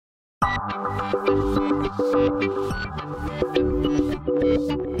Hey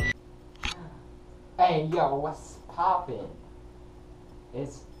yo, what's poppin'?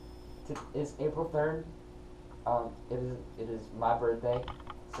 It's April 3rd. It is my birthday,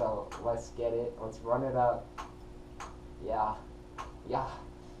 so let's get it. Let's run it up. Yeah, yeah,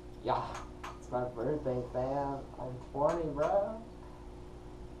 yeah. It's my birthday, fam. I'm 20, bro.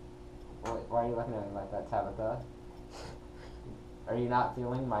 Why are you looking at me like that, Tabitha? Are you not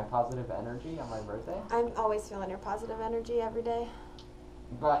feeling my positive energy on my birthday? I'm always feeling your positive energy every day.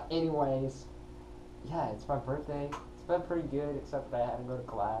 But anyways, yeah, it's my birthday. It's been pretty good, except that I had to go to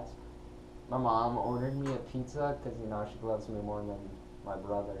class. My mom ordered me a pizza because, you know, she loves me more than my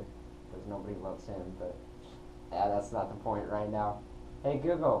brother, because nobody loves him. But yeah, that's not the point right now. Hey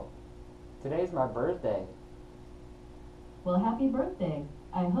Google, today's my birthday. Well, happy birthday.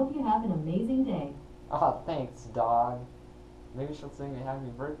 I hope you have an amazing day. Oh, thanks, dog. Maybe she'll sing me happy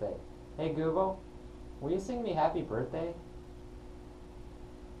birthday. Hey Google, will you sing me happy birthday?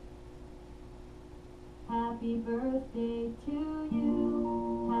 Happy birthday to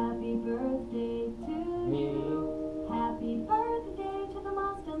you. Happy birthday to Me. you. Happy birthday to the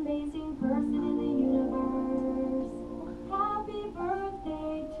most amazing person in the universe. Happy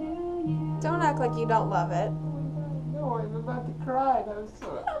birthday to you. Don't act like you don't love it. No, I'm about to cry. That was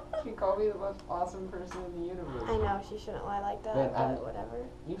so. She called me the most awesome person in the universe. I know, she shouldn't lie like that, but whatever.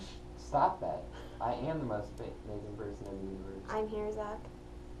 You stop that. I am the most amazing person in the universe. I'm here, Zach.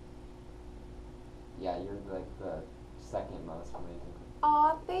 Yeah, you're like the second most amazing.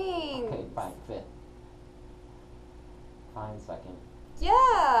 Aw, thanks. Okay, fine, fifth. Fine, second.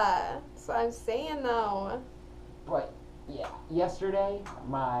 Yeah, that's what I'm saying, though. But yeah, yesterday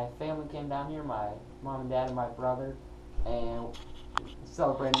my family came down here, my mom and dad and my brother, and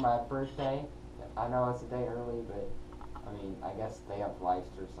celebrated my birthday. I know it's a day early, but I mean, I guess they have lives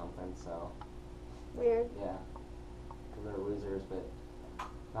or something, so Weird. yeah, because they're losers, but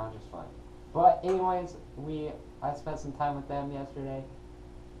not just fun. But anyways, I spent some time with them yesterday.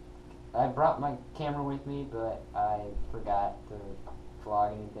 I brought my camera with me, but I forgot to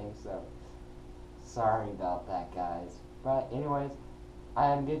vlog anything, so sorry about that, guys. But anyways, I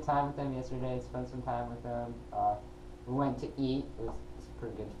had a good time with them yesterday. Spent some time with them. We went to eat. It was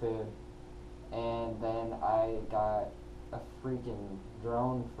pretty good food. And then I got a freaking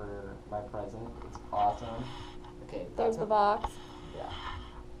drone for my present. It's awesome. Okay, There's the box. Yeah.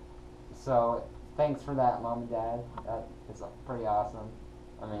 So thanks for that, Mom and Dad. That is pretty awesome.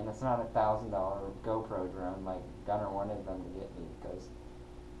 I mean, it's not $1,000 GoPro drone like Gunnar wanted them to get me, because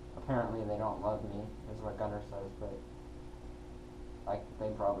apparently they don't love me, is what Gunnar says, but like they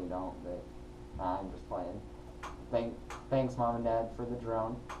probably don't. But nah, I'm just playing. Thanks, Mom and Dad, for the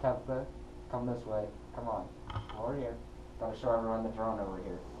drone. Tabitha, come this way. Come on, over here. Gotta show everyone the drone over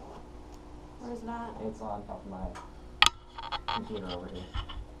here. Where's that? It's on top of my computer over here.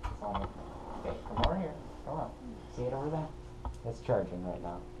 It's on. Okay, come over here. Come on. See it over there? It's charging right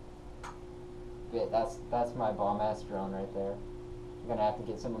now. Yeah, that's my bomb-ass drone right there. I'm gonna have to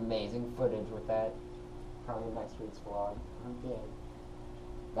get some amazing footage with that. Probably next week's vlog. Okay.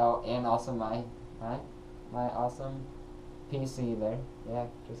 Oh, and also my awesome PC there. Yeah,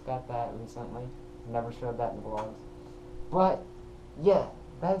 just got that recently. Never showed that in vlogs. But yeah,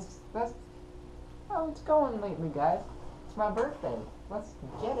 that's how it's going lately, guys. It's my birthday. Let's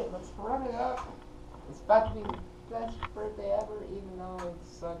get it. Let's run it up. It's about to be the best birthday ever, even though it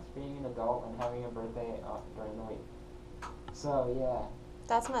sucks being an adult and having a birthday during the week. So yeah.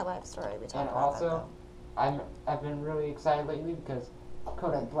 That's my life story. We talk And about also, I've been really excited lately because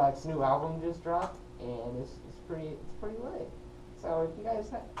Kodak Black's new album just dropped, and it's pretty lit. So if you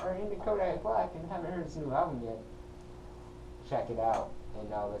guys are into Kodak Black and haven't heard his new album yet, check it out. And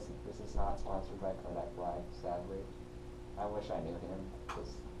no, this is not sponsored by Kodak Black, sadly. I wish I knew him.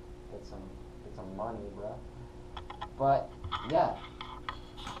 Just get some money, bro. But yeah,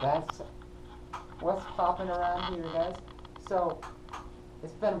 that's what's popping around here, guys. So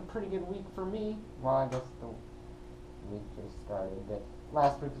it's been a pretty good week for me. Well, I guess the week just started, but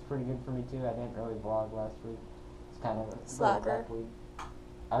last week was pretty good for me too. I didn't really vlog last week. It's kind of a laid back week.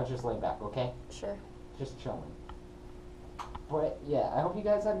 I was just laid back, okay? Sure. Just chilling. But yeah, I hope you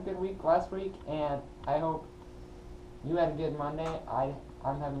guys had a good week last week, and I hope you had a good Monday.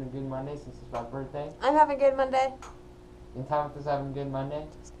 I'm having a good Monday since it's my birthday. I'm having a good Monday. And Tabitha's having a good Monday.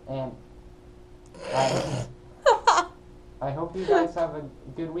 And I hope you guys have a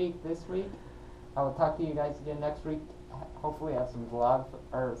good week this week. I will talk to you guys again next week. Hopefully I have some vlog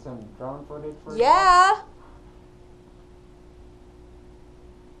or some drone footage for you. Yeah.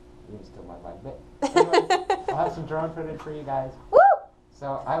 You can steal my vibe. But anyway, I'll have some drone footage for you guys. Woo!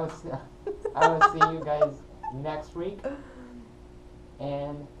 So I will see you guys next week.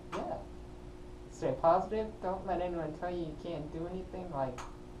 And yeah, stay positive. Don't let anyone tell you can't do anything. Like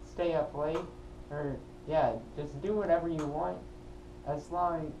stay up late, or yeah, just do whatever you want, as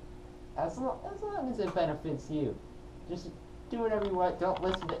long as it benefits you. Just do whatever you want. Don't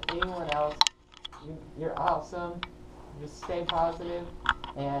listen to anyone else. You're awesome. Just stay positive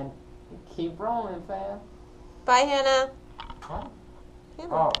and keep rolling, fam. Bye, Hannah. What?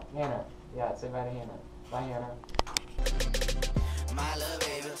 Hannah. Oh, Hannah. Yeah, say bye to Hannah. Bye, Hannah. My love,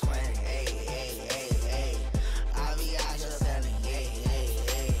 baby.